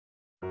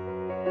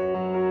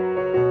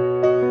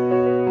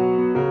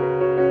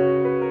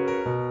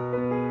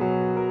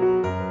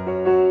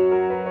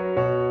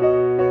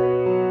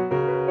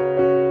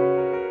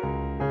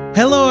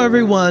Hello,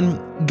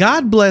 everyone.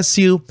 God bless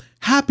you.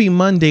 Happy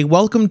Monday.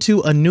 Welcome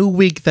to a new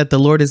week that the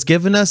Lord has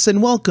given us,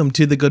 and welcome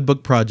to the Good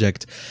Book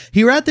Project.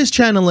 Here at this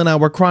channel in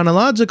our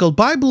Chronological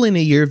Bible in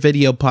a Year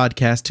video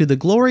podcast, to the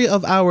glory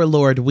of our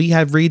Lord, we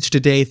have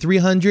reached day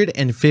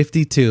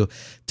 352.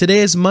 Today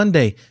is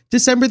Monday,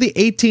 December the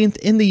 18th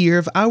in the year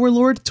of our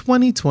Lord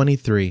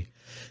 2023.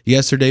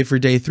 Yesterday for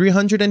day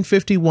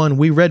 351,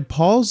 we read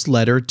Paul's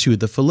letter to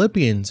the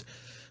Philippians,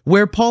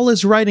 where Paul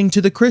is writing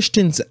to the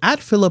Christians at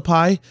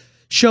Philippi,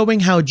 showing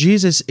how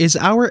Jesus is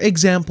our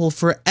example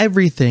for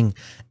everything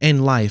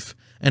in life,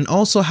 and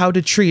also how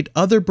to treat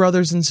other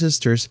brothers and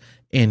sisters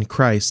in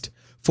Christ.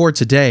 For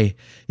today,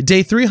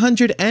 day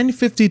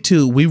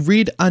 352, we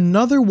read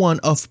another one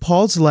of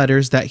Paul's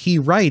letters that he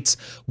writes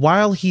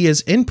while he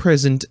is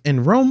imprisoned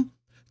in Rome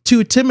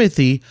to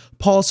Timothy,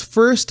 Paul's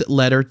first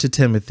letter to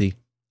Timothy.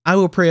 I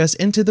will pray us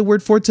into the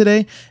word for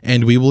today,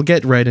 and we will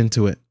get right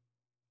into it.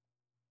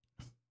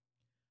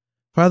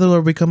 Father,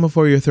 Lord, we come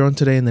before your throne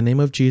today in the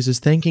name of Jesus,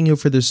 thanking you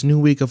for this new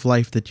week of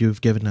life that you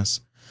have given us.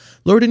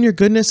 Lord, in your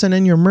goodness and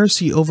in your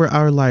mercy over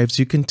our lives,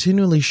 you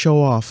continually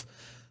show off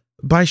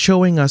by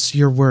showing us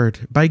your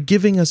word, by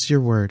giving us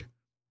your word,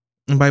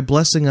 and by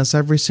blessing us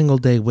every single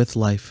day with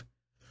life.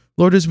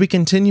 Lord, as we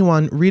continue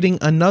on reading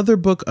another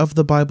book of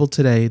the Bible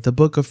today, the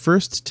book of 1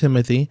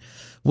 Timothy,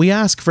 we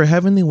ask for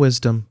heavenly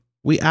wisdom,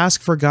 we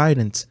ask for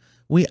guidance,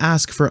 we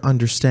ask for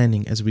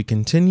understanding as we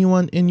continue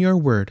on in your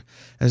word,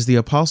 as the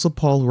Apostle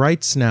Paul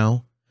writes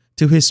now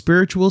to his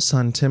spiritual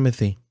son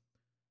Timothy.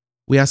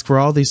 We ask for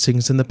all these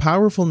things in the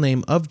powerful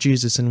name of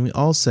Jesus, and we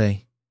all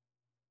say,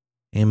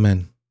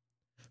 Amen.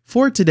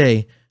 For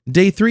today,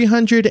 day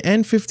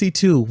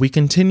 352, we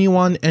continue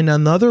on in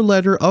another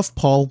letter of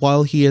Paul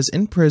while he is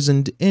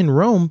imprisoned in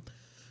Rome,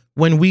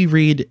 when we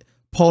read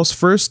Paul's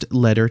first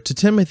letter to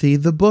Timothy,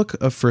 the book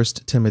of 1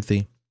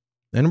 Timothy.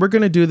 And we're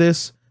going to do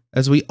this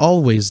as we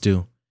always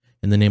do,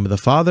 in the name of the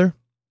Father,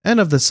 and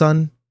of the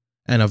Son,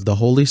 and of the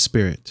Holy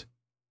Spirit.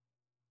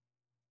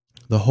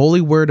 The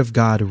Holy Word of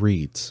God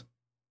reads,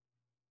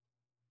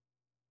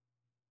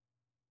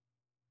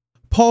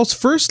 Paul's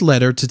first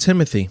letter to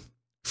Timothy,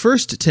 1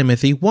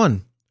 Timothy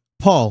 1.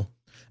 Paul,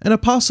 an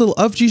apostle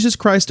of Jesus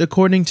Christ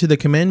according to the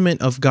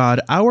commandment of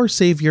God our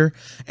Savior,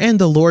 and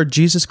the Lord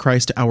Jesus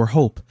Christ our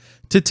hope,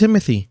 to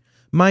Timothy,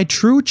 my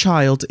true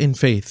child in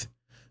faith.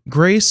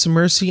 Grace,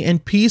 mercy,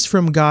 and peace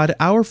from God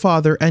our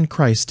Father and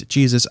Christ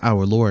Jesus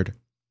our Lord.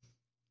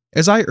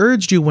 As I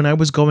urged you when I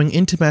was going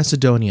into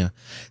Macedonia,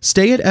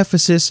 stay at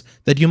Ephesus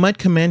that you might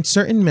command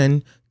certain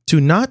men to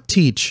not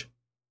to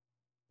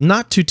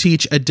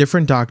teach a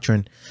different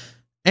doctrine,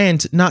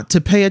 and not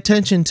to pay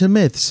attention to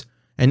myths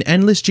and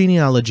endless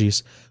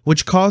genealogies,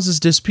 which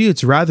causes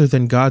disputes rather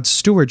than God's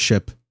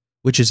stewardship,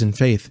 which is in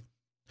faith.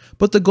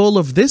 But the goal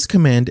of this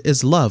command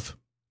is love,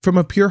 from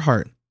a pure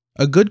heart,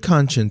 a good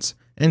conscience,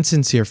 and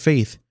sincere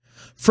faith,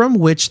 from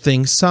which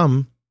things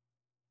some,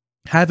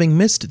 having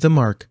missed the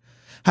mark,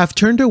 have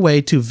turned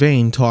away to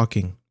vain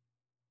talking,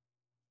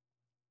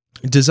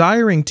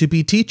 desiring to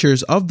be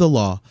teachers of the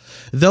law,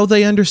 though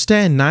they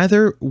understand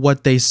neither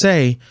what they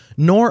say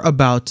nor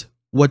about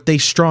what they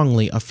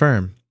strongly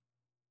affirm.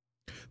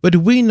 But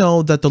we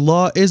know that the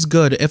law is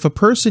good if a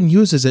person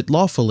uses it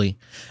lawfully,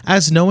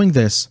 as knowing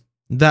this,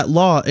 that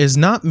law is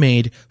not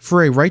made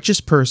for a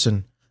righteous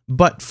person,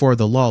 but for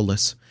the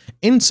lawless,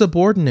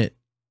 insubordinate,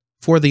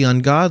 for the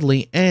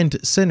ungodly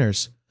and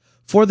sinners,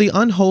 for the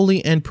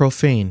unholy and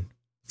profane,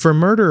 for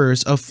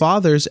murderers of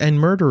fathers and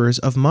murderers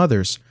of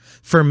mothers,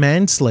 for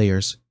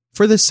manslayers,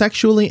 for the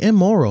sexually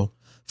immoral,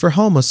 for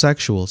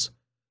homosexuals,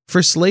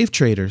 for slave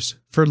traders,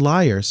 for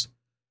liars,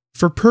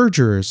 for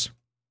perjurers,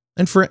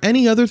 and for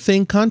any other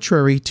thing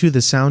contrary to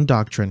the sound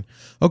doctrine,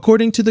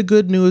 according to the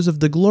good news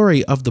of the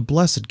glory of the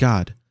blessed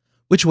God,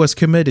 which was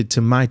committed to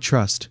my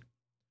trust.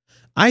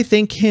 I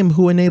thank him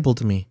who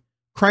enabled me,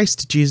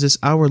 Christ Jesus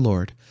our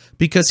Lord,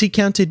 because he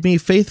counted me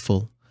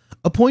faithful,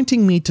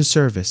 appointing me to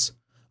service,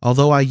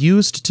 although I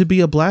used to be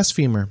a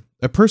blasphemer,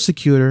 a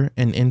persecutor,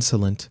 and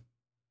insolent.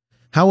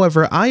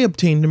 However, I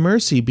obtained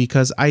mercy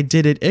because I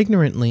did it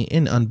ignorantly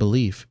in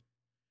unbelief.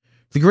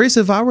 The grace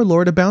of our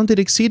Lord abounded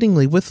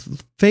exceedingly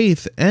with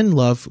faith and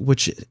love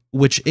which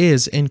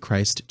is in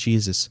Christ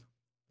Jesus.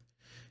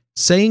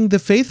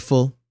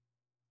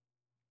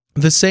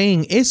 The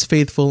saying is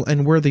faithful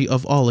and worthy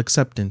of all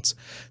acceptance,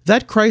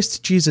 that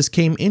Christ Jesus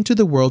came into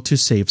the world to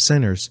save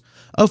sinners,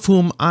 of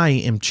whom I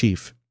am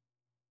chief.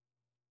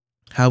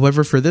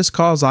 However, for this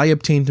cause I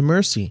obtained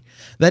mercy,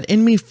 that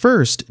in me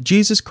first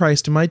Jesus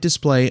Christ might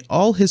display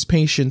all his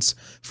patience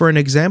for an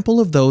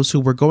example of those who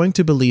were going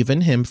to believe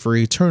in him for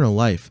eternal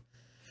life.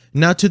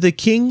 Now to the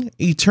King,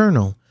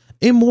 eternal,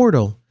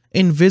 immortal,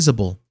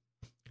 invisible,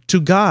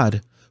 to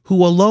God,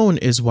 who alone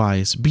is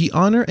wise, be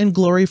honor and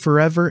glory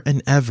forever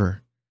and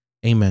ever.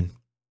 Amen.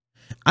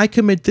 I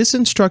commit this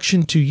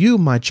instruction to you,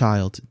 my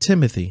child,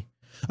 Timothy,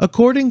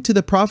 according to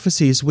the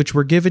prophecies which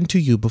were given to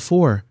you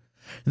before,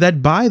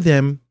 that by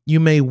them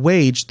you may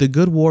wage the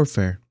good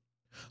warfare,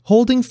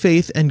 holding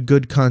faith and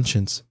good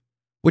conscience,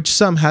 which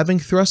some having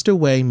thrust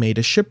away made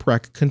a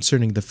shipwreck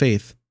concerning the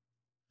faith.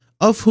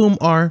 of whom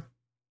are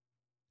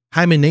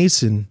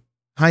Hymenaeus,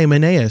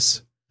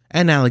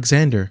 and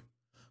Alexander,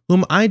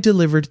 whom I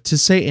delivered to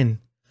Satan,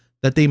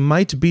 that they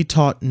might be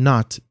taught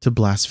not to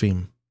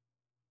blaspheme.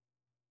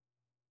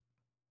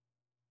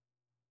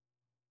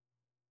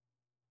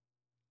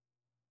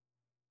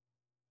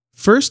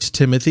 First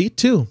Timothy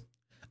 2.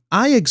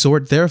 I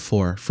exhort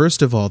therefore,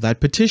 first of all, that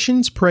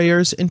petitions,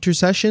 prayers,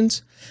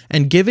 intercessions,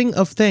 and giving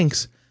of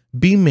thanks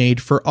be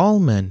made for all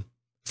men,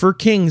 for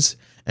kings,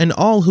 and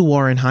all who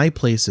are in high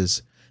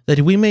places,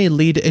 that we may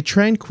lead a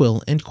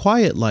tranquil and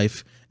quiet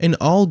life in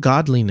all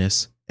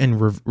godliness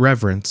and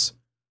reverence.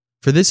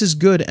 For this is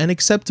good and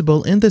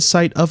acceptable in the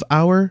sight of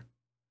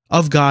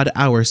God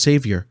our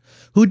Savior,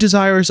 who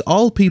desires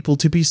all people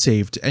to be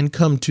saved and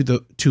come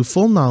to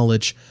full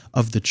knowledge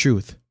of the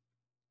truth.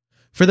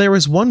 For there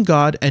is one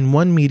God and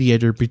one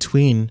mediator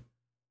between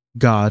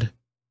God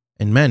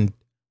and men,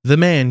 the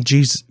man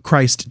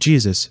Christ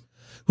Jesus,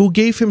 who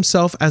gave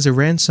himself as a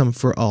ransom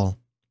for all,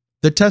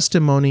 the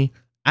testimony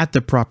at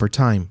the proper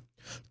time,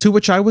 to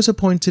which I was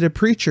appointed a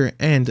preacher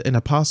and an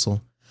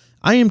apostle.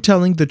 I am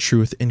telling the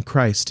truth in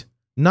Christ,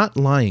 not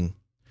lying,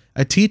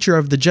 a teacher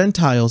of the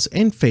Gentiles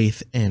in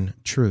faith and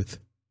truth.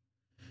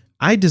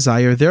 I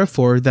desire,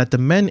 therefore, that the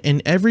men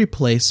in every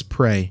place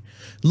pray,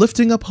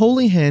 lifting up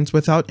holy hands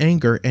without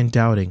anger and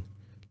doubting.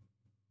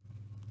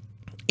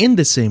 In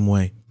the same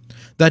way,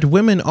 that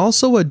women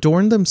also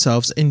adorn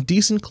themselves in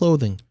decent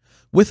clothing,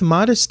 with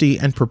modesty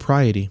and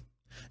propriety,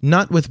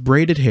 not with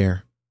braided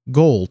hair,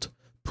 gold,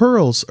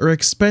 pearls, or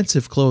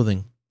expensive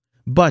clothing,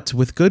 but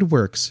with good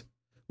works,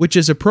 which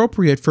is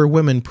appropriate for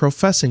women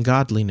professing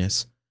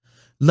godliness.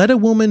 Let a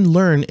woman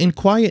learn in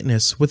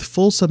quietness with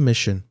full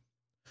submission.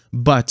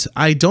 But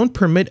I don't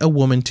permit a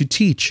woman to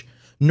teach,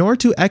 nor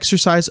to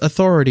exercise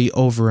authority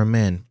over a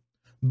man,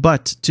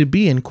 but to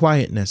be in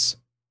quietness.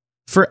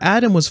 For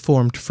Adam was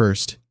formed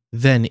first,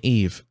 then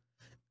Eve.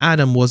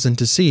 Adam wasn't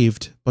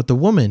deceived, but the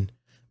woman,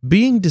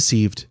 being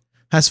deceived,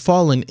 has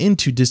fallen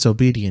into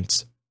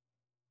disobedience.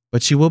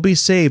 But she will be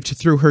saved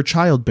through her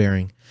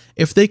childbearing,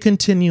 if they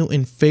continue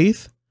in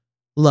faith,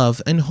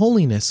 love, and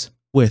holiness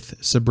with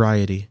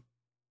sobriety.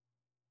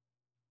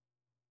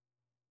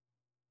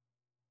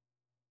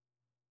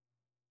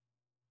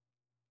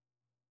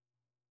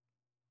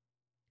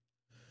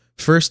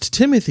 First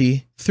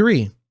Timothy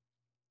 3.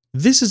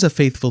 This is a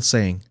faithful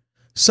saying.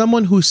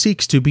 Someone who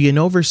seeks to be an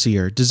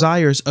overseer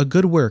desires a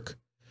good work.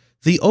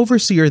 The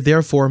overseer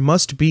therefore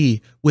must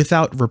be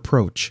without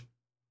reproach,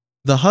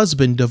 the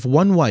husband of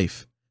one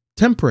wife,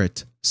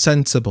 temperate,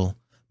 sensible,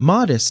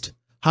 modest,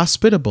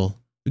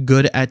 hospitable,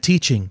 good at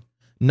teaching,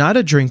 not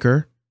a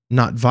drinker,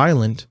 not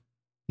violent,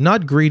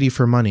 not greedy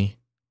for money,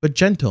 but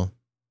gentle,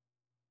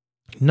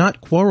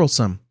 not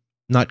quarrelsome,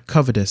 not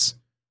covetous,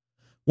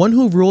 one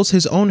who rules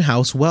his own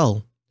house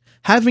well,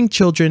 having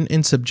children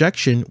in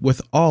subjection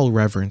with all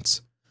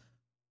reverence.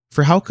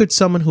 For how could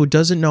someone who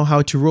doesn't know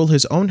how to rule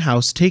his own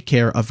house take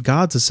care of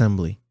God's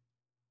assembly?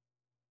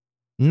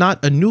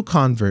 Not a new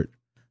convert,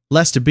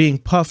 lest being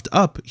puffed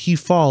up he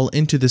fall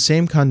into the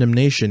same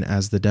condemnation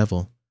as the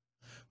devil.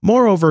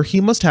 Moreover,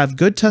 he must have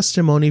good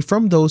testimony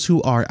from those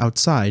who are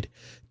outside,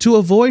 to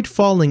avoid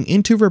falling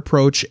into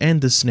reproach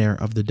and the snare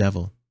of the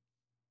devil.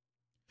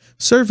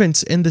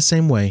 Servants in the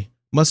same way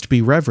must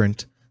be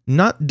reverent,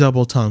 not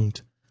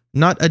double-tongued,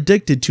 not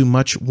addicted to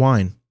much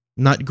wine,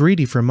 not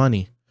greedy for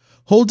money,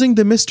 holding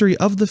the mystery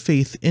of the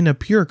faith in a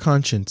pure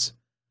conscience.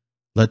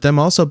 Let them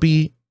also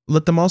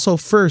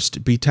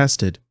first be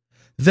tested,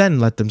 then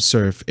let them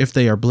serve if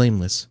they are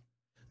blameless.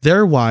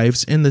 Their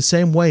wives in the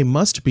same way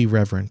must be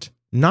reverent,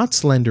 not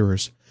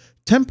slanderers,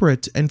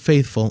 temperate and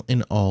faithful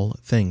in all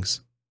things.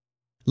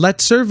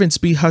 Let servants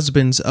be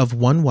husbands of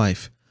one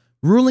wife,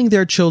 ruling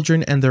their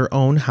children and their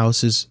own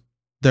houses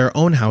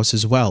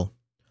well.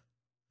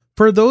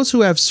 For those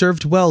who have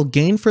served well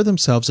gain for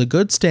themselves a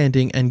good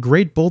standing and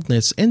great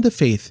boldness in the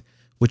faith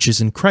which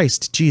is in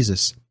Christ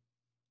Jesus.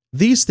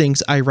 These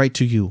things I write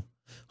to you,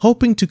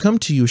 hoping to come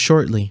to you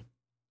shortly.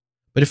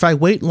 But if I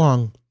wait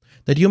long,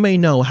 that you may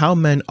know how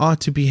men ought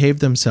to behave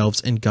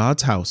themselves in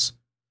God's house,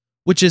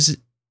 which is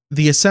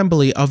the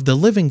assembly of the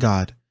living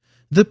God,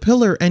 the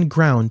pillar and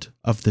ground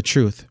of the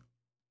truth.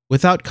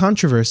 Without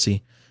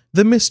controversy,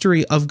 the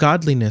mystery of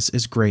godliness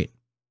is great.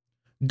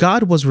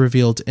 God was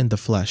revealed in the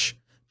flesh,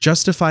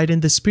 justified in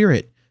the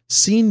Spirit,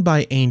 seen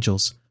by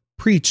angels,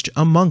 preached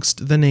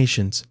amongst the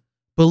nations,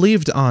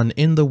 believed on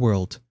in the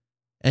world,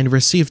 and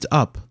received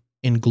up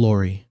in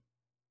glory.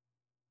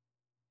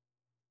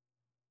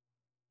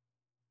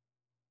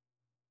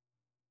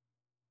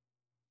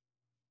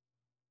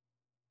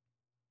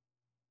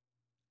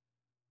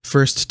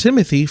 First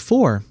Timothy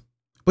 4.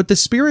 But the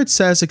Spirit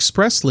says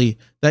expressly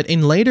that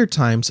in later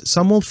times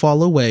some will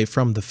fall away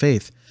from the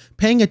faith,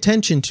 paying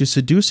attention to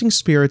seducing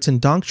spirits and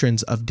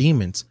doctrines of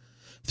demons,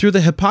 through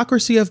the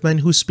hypocrisy of men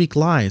who speak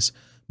lies,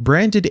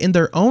 branded in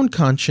their own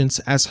conscience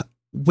as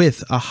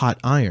with a hot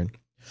iron,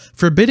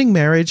 forbidding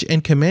marriage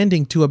and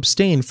commanding to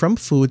abstain from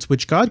foods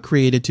which God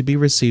created to be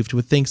received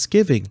with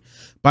thanksgiving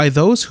by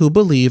those who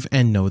believe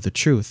and know the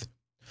truth.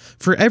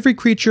 For every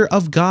creature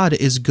of God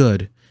is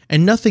good,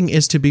 and nothing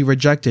is to be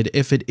rejected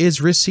if it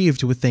is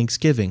received with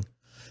thanksgiving,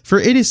 for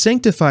it is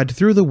sanctified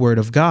through the word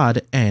of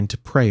God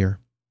and prayer.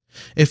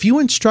 If you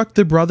instruct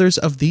the brothers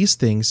of these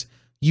things,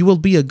 you will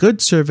be a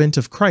good servant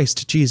of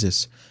Christ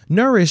Jesus,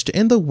 nourished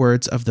in the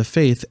words of the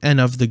faith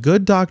and of the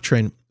good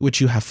doctrine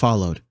which you have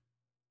followed.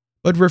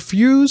 But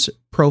refuse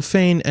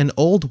profane and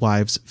old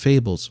wives'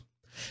 fables.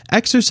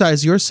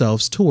 Exercise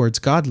yourselves towards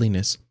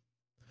godliness.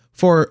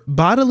 For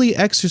bodily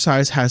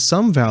exercise has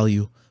some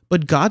value,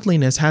 but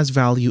godliness has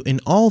value in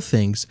all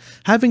things,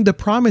 having the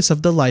promise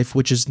of the life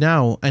which is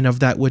now and of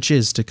that which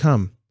is to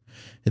come.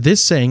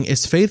 This saying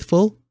is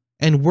faithful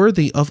and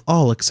worthy of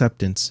all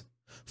acceptance.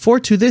 For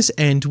to this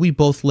end we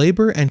both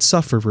labor and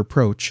suffer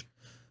reproach,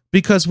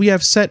 because we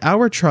have set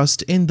our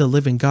trust in the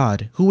living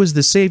God, who is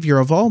the Savior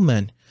of all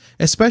men,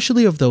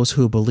 especially of those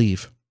who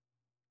believe.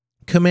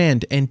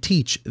 Command and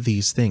teach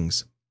these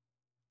things.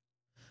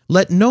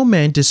 Let no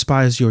man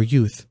despise your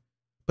youth,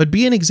 but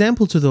be an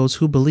example to those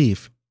who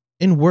believe,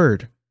 in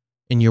word,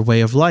 in your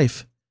way of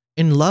life,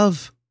 in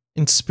love,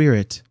 in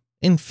spirit,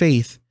 in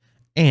faith,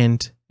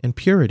 and in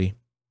purity.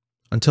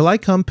 Until I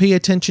come, pay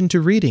attention to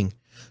reading,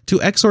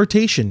 to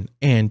exhortation,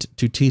 and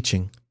to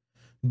teaching.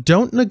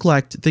 Don't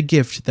neglect the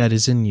gift that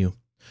is in you,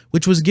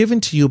 which was given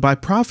to you by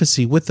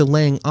prophecy with the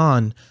laying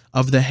on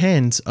of the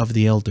hands of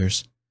the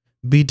elders.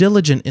 Be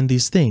diligent in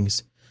these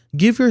things.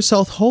 Give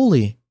yourself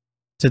wholly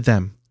to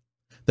them,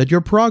 that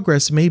your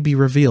progress may be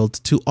revealed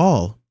to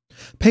all.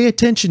 Pay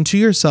attention to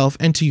yourself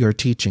and to your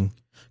teaching.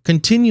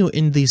 Continue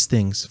in these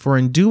things, for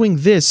in doing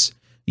this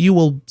you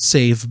will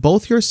save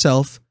both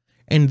yourself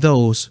and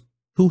those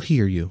who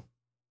hear you.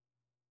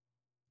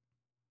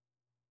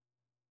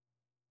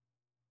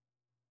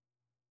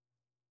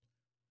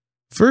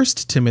 1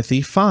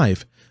 Timothy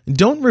 5.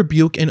 Don't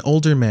rebuke an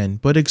older man,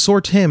 but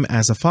exhort him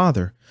as a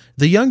father,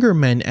 the younger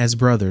men as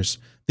brothers,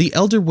 the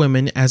elder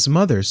women as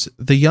mothers,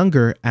 the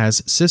younger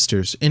as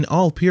sisters, in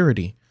all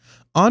purity.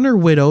 Honor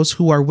widows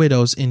who are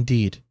widows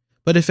indeed.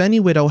 But if any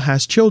widow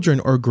has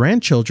children or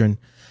grandchildren,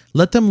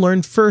 let them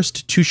learn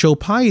first to show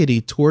piety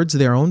towards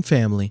their own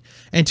family,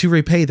 and to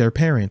repay their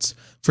parents,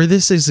 for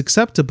this is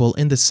acceptable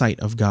in the sight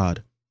of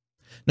God.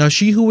 Now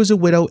she who is a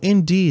widow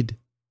indeed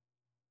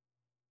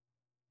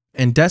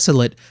and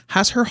desolate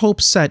has her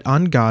hope set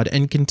on God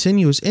and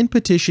continues in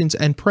petitions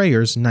and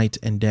prayers night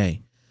and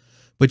day.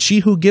 But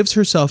she who gives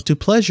herself to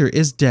pleasure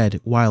is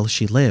dead while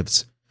she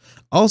lives.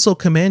 Also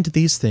command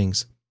these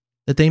things,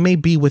 that they may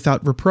be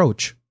without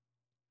reproach.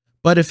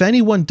 But if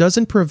anyone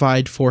doesn't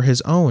provide for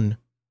his own,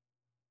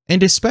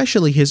 and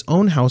especially his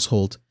own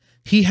household,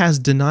 he has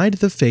denied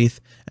the faith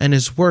and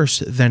is worse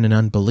than an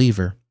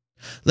unbeliever.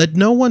 Let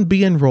no one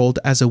be enrolled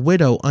as a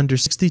widow under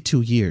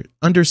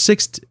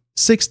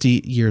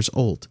 60 years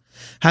old,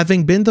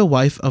 having been the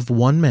wife of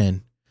one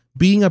man,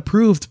 being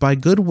approved by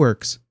good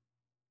works,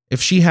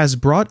 if she has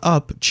brought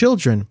up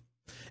children,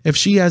 if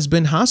she has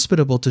been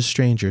hospitable to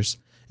strangers,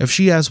 if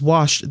she has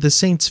washed the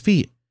saints'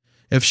 feet,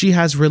 if she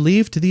has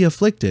relieved the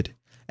afflicted,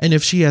 and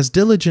if she has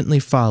diligently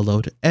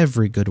followed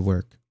every good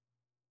work.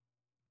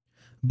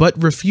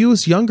 But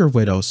refuse younger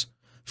widows,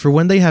 for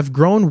when they have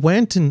grown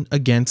wanton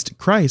against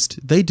Christ,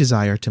 they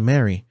desire to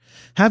marry,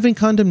 having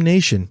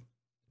condemnation,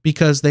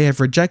 because they have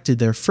rejected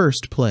their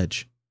first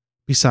pledge.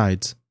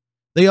 Besides,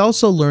 they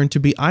also learn to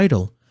be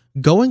idle,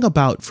 going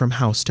about from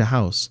house to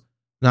house,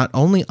 not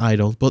only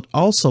idle, but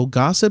also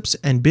gossips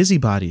and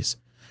busybodies,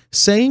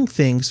 saying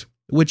things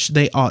which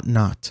they ought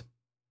not.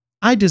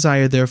 I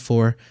desire,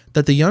 therefore,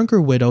 that the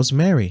younger widows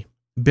marry,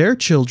 bear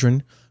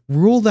children,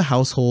 rule the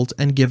household,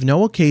 and give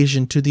no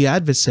occasion to the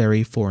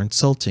adversary for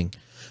insulting.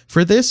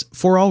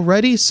 For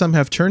already some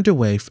have turned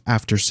away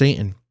after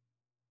Satan.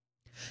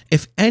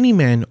 If any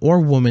man or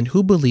woman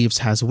who believes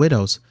has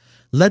widows,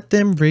 let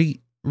them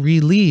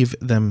relieve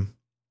them,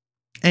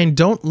 and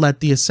don't let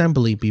the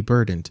assembly be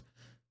burdened,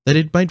 that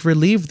it might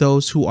relieve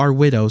those who are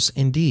widows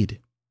indeed.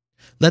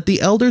 Let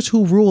the elders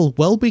who rule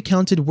well be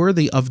counted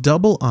worthy of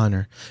double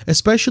honor,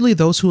 especially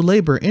those who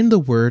labor in the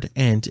word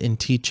and in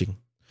teaching.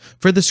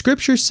 For the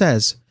Scripture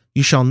says,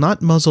 "You shall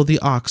not muzzle the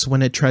ox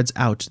when it treads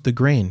out the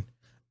grain,"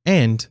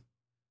 and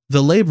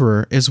 "The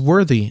laborer is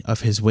worthy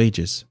of his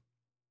wages."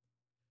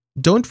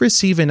 Don't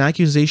receive an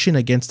accusation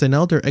against an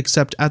elder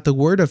except at the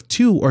word of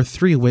 2 or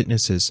 3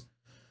 witnesses.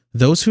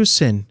 Those who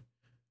sin,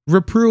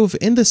 reprove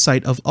in the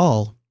sight of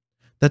all,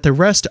 that the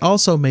rest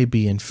also may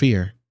be in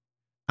fear.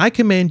 I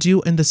command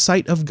you in the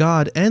sight of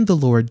God and the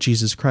Lord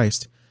Jesus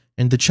Christ,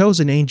 and the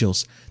chosen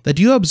angels, that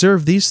you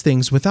observe these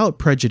things without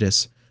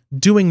prejudice,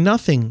 doing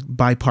nothing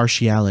by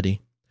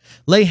partiality.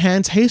 Lay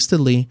hands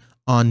hastily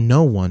on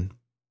no one.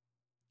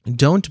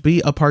 Don't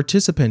be a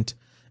participant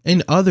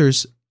in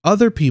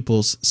other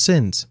people's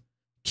sins.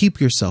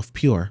 Keep yourself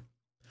pure.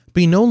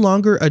 Be no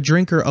longer a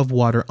drinker of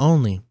water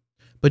only,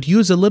 but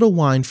use a little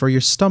wine for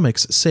your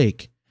stomach's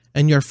sake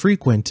and your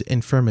frequent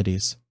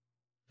infirmities.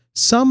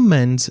 Some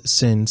men's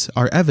sins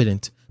are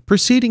evident,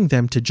 preceding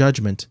them to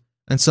judgment,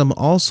 and some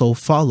also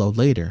follow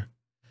later.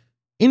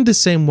 In the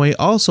same way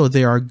also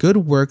there are good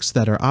works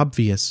that are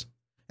obvious,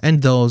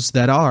 and those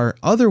that are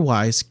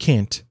otherwise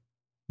can't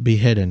be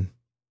hidden.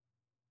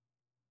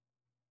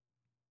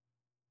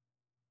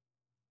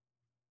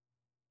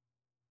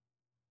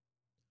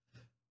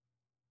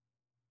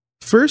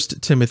 1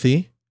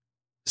 Timothy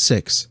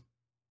 6.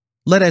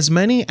 Let as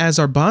many as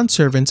are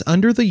bondservants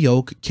under the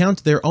yoke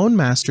count their own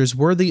masters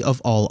worthy of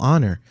all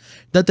honor,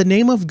 that the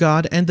name of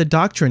God and the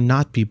doctrine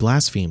not be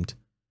blasphemed.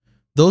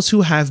 Those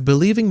who have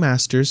believing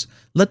masters,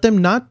 let them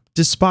not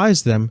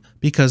despise them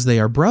because they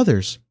are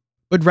brothers,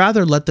 but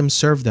rather let them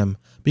serve them,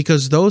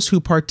 because those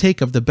who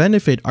partake of the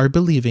benefit are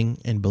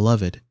believing and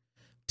beloved.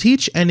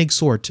 Teach and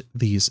exhort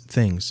these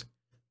things.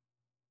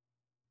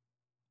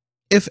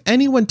 If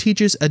anyone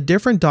teaches a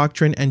different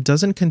doctrine and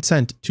doesn't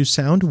consent to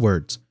sound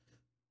words,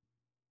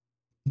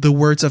 the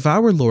words of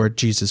our Lord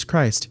Jesus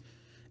Christ,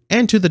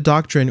 and to the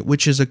doctrine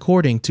which is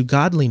according to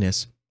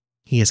godliness,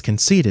 he is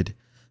conceited,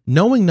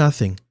 knowing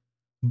nothing,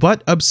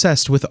 but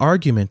obsessed with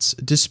arguments,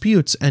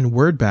 disputes, and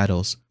word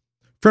battles,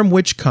 from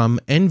which come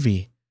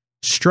envy,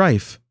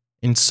 strife,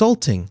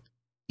 insulting,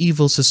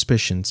 evil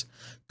suspicions,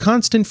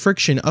 constant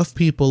friction of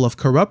people of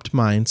corrupt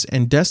minds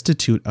and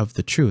destitute of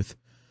the truth,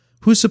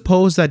 who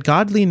suppose that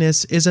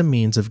godliness is a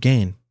means of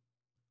gain.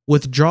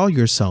 Withdraw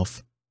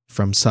yourself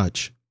from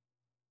such.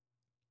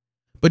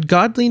 But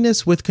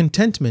godliness with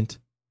contentment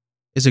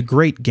is a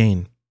great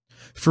gain,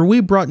 for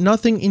we brought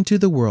nothing into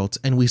the world,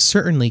 and we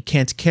certainly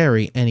can't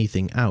carry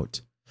anything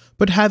out.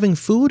 But having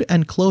food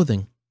and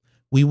clothing,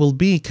 we will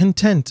be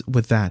content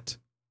with that.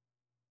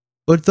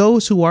 But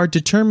those who are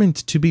determined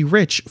to be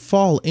rich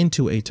fall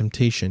into a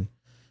temptation,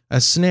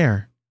 a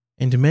snare,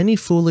 and many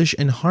foolish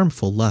and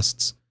harmful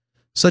lusts,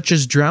 such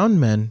as drown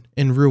men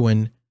in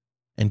ruin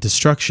and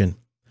destruction.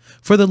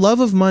 For the love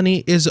of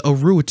money is a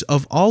root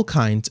of all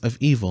kinds of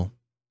evil.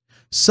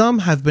 Some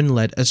have been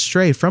led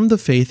astray from the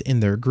faith in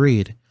their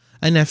greed,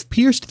 and have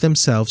pierced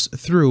themselves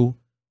through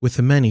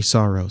with many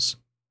sorrows.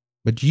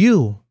 But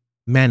you,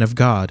 man of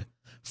God,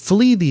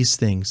 flee these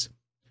things,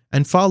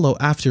 and follow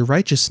after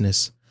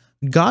righteousness,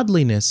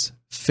 godliness,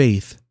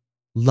 faith,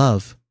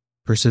 love,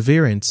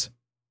 perseverance,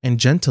 and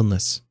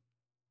gentleness.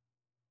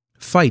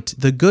 Fight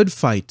the good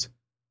fight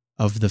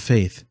of the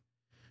faith.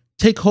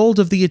 Take hold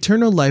of the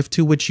eternal life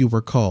to which you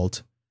were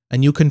called,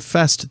 and you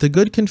confessed the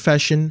good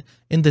confession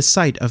in the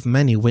sight of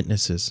many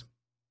witnesses.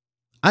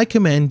 I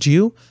command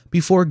you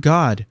before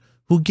God,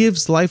 who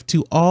gives life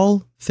to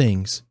all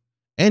things,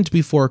 and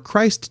before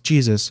Christ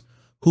Jesus,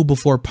 who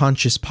before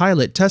Pontius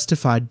Pilate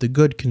testified the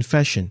good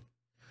confession,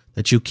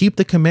 that you keep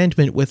the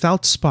commandment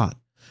without spot,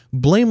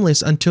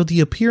 blameless until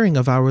the appearing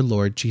of our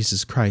Lord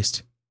Jesus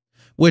Christ,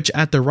 which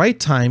at the right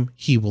time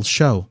he will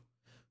show,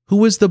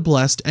 who is the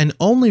blessed and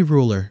only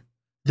ruler,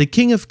 the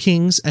King of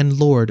kings and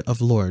Lord of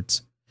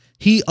lords.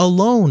 He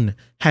alone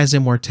has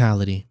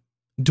immortality,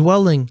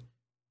 dwelling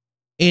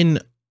in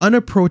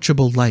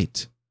unapproachable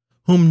light,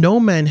 whom no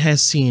man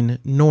has seen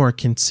nor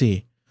can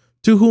see,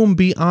 to whom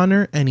be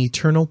honor and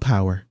eternal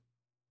power.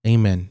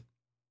 Amen.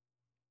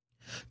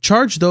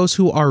 Charge those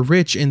who are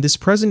rich in this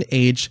present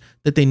age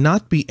that they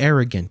not be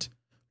arrogant,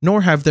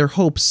 nor have their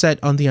hope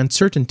set on the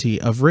uncertainty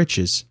of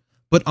riches,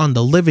 but on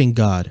the living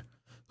God,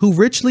 who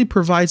richly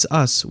provides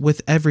us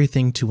with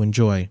everything to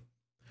enjoy,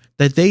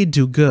 that they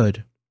do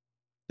good,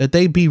 that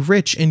they be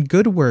rich in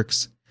good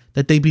works,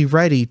 that they be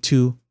ready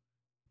to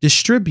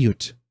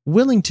distribute,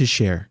 willing to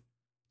share,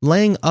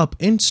 laying up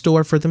in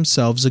store for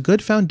themselves a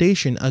good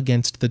foundation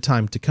against the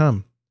time to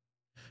come,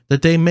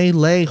 that they may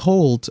lay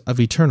hold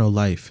of eternal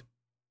life.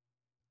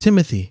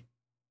 Timothy,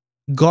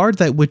 guard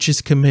that which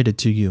is committed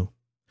to you,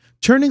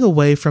 turning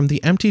away from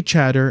the empty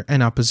chatter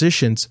and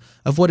oppositions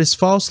of what is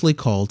falsely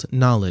called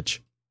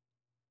knowledge,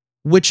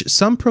 which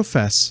some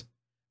profess,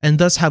 and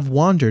thus have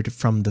wandered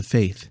from the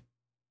faith.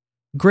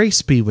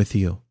 Grace be with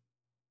you.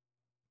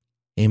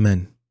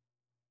 Amen.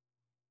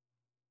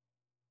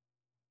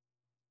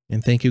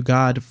 And thank you,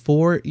 God,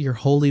 for your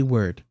holy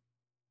word.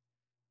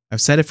 I've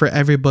said it for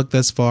every book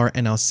thus far,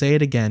 and I'll say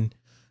it again.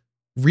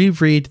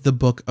 Reread the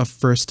book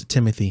of 1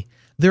 Timothy.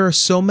 There are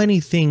so many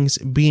things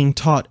being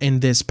taught in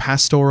this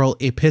pastoral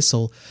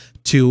epistle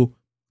to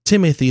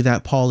Timothy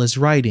that Paul is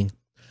writing,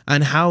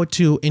 on how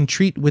to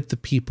entreat with the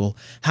people,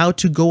 how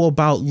to go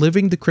about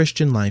living the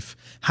Christian life,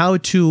 how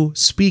to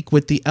speak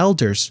with the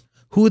elders,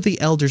 who the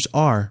elders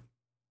are,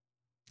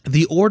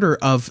 the order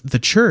of the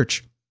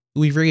church.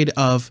 We read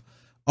of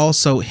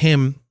also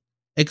him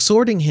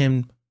exhorting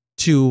him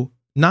to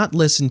not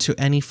listen to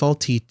any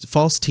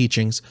false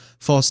teachings,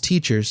 false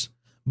teachers,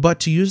 but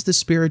to use the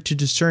Spirit to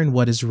discern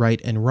what is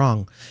right and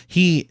wrong.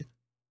 He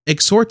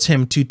exhorts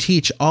him to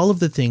teach all of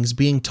the things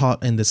being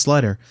taught in this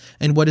letter,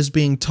 and what is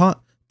being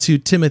taught to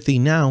Timothy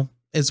now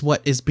is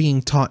what is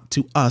being taught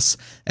to us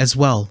as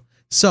well.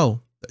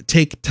 So,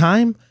 take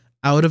time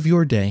out of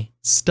your day,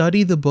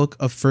 study the book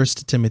of 1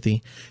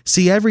 Timothy,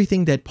 see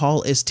everything that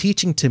Paul is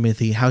teaching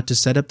Timothy, how to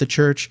set up the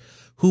church,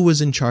 who was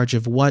in charge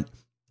of what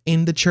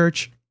in the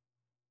church,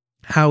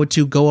 how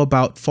to go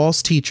about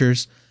false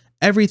teachers,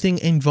 everything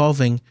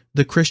involving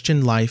the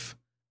Christian life,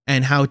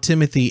 and how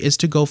Timothy is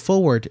to go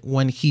forward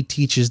when he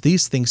teaches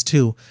these things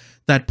too,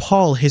 that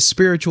Paul, his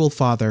spiritual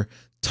father,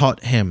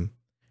 taught him,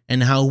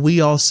 and how we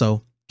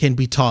also can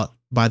be taught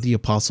by the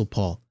Apostle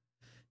Paul.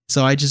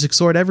 So I just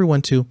exhort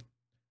everyone to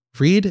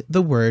Read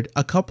the word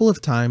a couple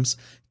of times,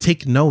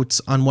 take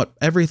notes on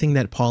everything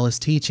that Paul is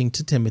teaching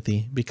to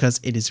Timothy because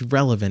it is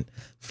relevant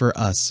for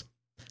us.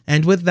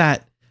 And with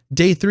that,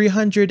 day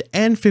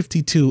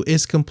 352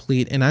 is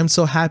complete, and I'm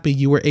so happy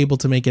you were able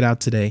to make it out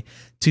today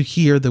to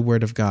hear the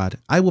word of God.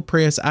 I will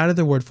pray us out of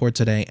the word for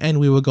today, and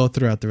we will go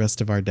throughout the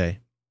rest of our day.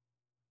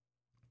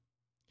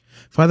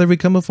 Father, we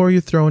come before your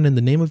throne in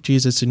the name of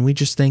Jesus, and we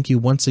just thank you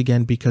once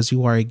again because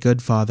you are a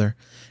good Father,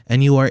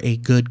 and you are a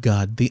good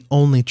God, the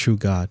only true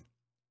God.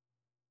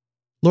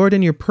 Lord,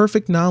 in your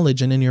perfect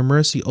knowledge and in your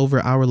mercy over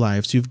our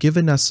lives, you've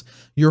given us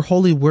your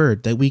holy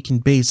word that we can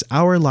base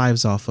our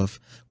lives off of.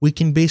 We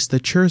can base the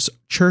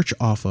church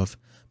off of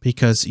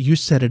because you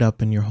set it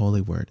up in your holy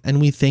word. And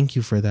we thank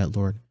you for that,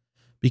 Lord,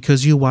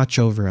 because you watch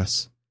over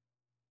us.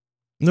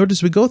 Lord,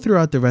 as we go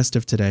throughout the rest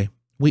of today,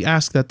 we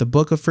ask that the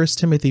book of 1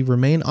 Timothy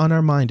remain on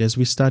our mind as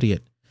we study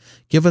it.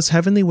 Give us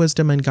heavenly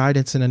wisdom and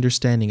guidance and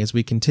understanding as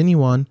we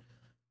continue on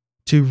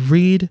to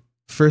read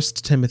 1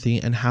 Timothy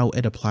and how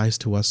it applies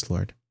to us,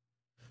 Lord.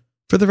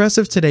 For the rest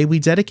of today, we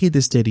dedicate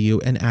this day to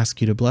you and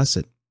ask you to bless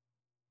it.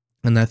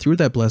 And that through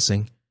that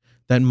blessing,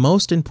 that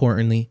most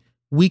importantly,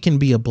 we can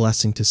be a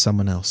blessing to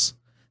someone else.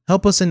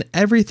 Help us in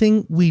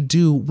everything we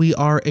do. We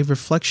are a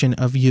reflection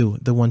of you,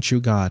 the one true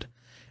God,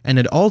 and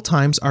at all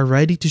times are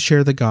ready to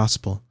share the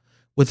gospel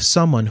with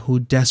someone who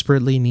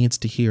desperately needs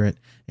to hear it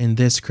in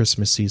this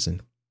Christmas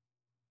season.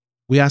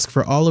 We ask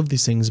for all of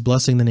these things,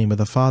 blessing the name of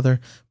the Father,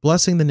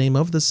 blessing the name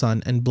of the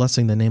Son, and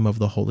blessing the name of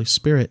the Holy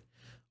Spirit,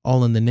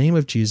 all in the name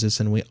of Jesus,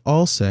 and we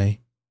all say,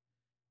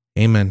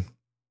 Amen.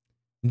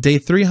 Day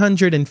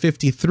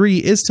 353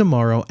 is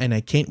tomorrow, and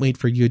I can't wait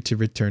for you to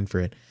return for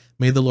it.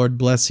 May the Lord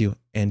bless you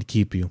and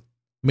keep you.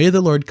 May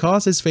the Lord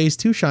cause his face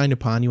to shine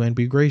upon you and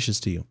be gracious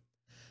to you.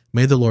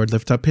 May the Lord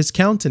lift up his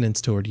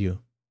countenance toward you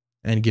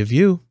and give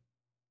you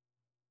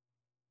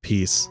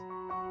peace.